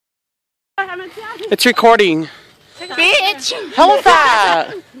It's recording. Bitch! Hell is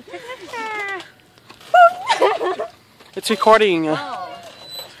that? It's recording.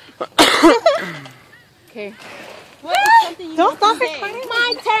 Okay. Don't stop recording.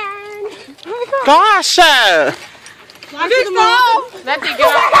 My turn. Gosh! Let it go. Let it get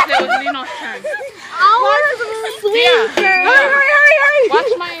off because it was Lino's turn. Sweet girl. Hurry.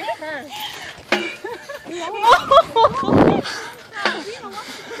 Watch my turn.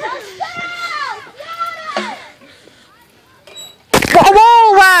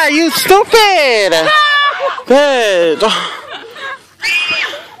 Whoa, you stupid! Good.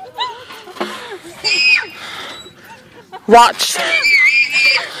 Watch.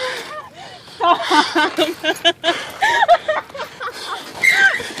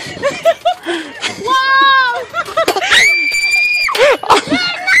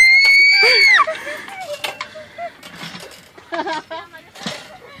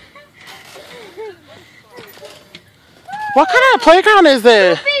 What kind of playground is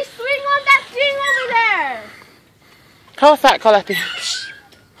this? Swing on that thing over there. How is that, Coletti?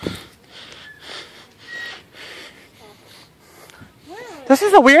 This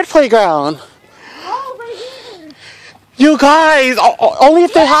is a weird playground. Oh, right here. You guys, only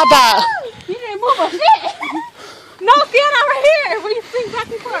if they have that. You didn't move a shit. No, stand over here. Where you swing back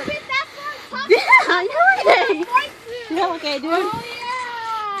and forth. Yeah, you're right. Yeah, okay, do it. Oh, yeah.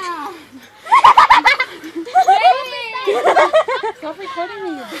 Stop recording me,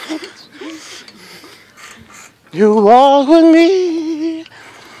 you bitch. You walk with me,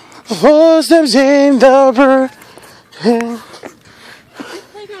 footsteps in the burn. Do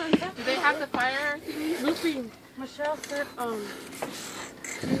they have the fire thingy? Lucy, Michelle said, do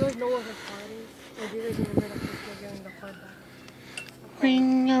you guys know what her part is? Or do you guys remember that she's getting the part back?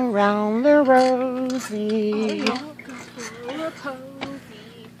 Ring around the rosy.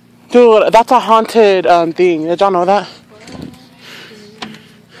 Dude, that's a haunted thing. Did y'all know that?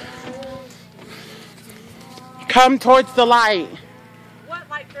 Come towards the light. What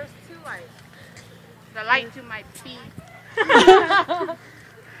light? There's two lights. The light to my feet.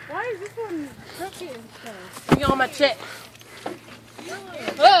 Why is this one crooked and stuff? Bring on my check.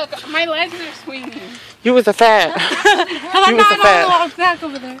 Look, my legs are swinging. You was a fat. You was a fat. Back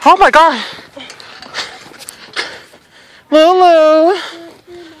over there. Oh my god. Lulu.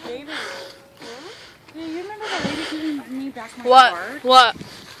 Do you remember the lady giving me back my What? card? What?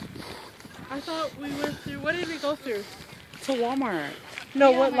 I thought we went through. What did we go through? To Walmart.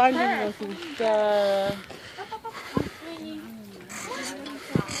 No, what line did we go through? The.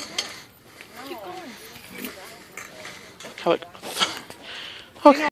 Okay.